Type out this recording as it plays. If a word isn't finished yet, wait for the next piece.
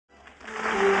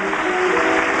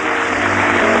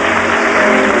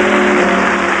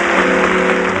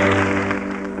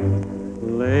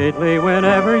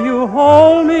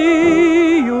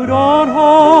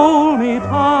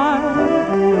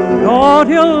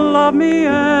love me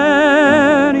anymore?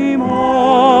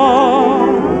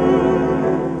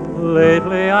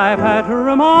 Lately I've had to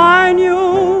remind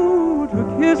you to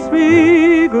kiss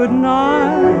me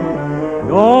goodnight.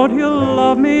 Don't you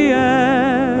love me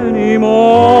anymore?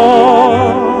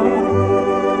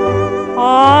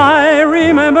 I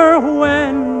remember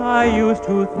when I used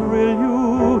to thrill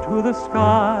you to the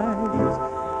skies.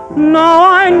 Now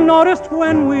I noticed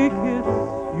when we kiss,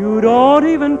 you don't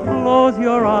even close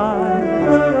your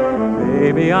eyes.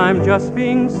 Maybe I'm just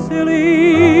being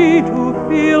silly to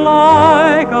feel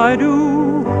like I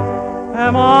do.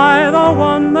 Am I the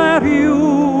one that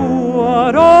you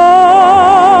adore?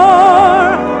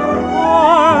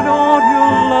 Or don't you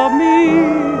love me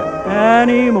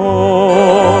anymore?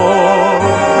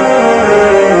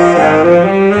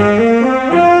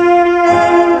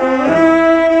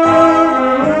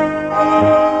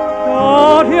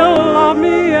 Don't you love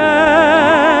me anymore?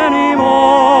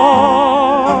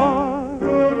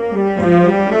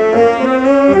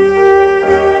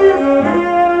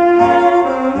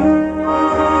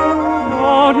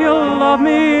 Don't you love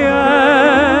me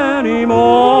anymore?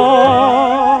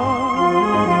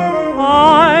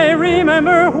 I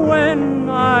remember when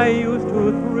I used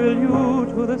to thrill you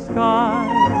to the skies.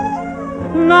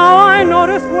 Now I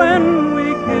notice when we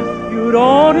kiss, you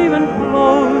don't even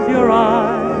close your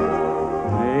eyes.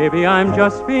 Maybe I'm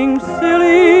just being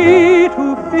silly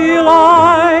to feel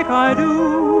like I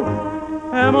do.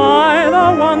 Am I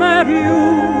the one that you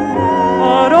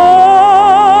adore?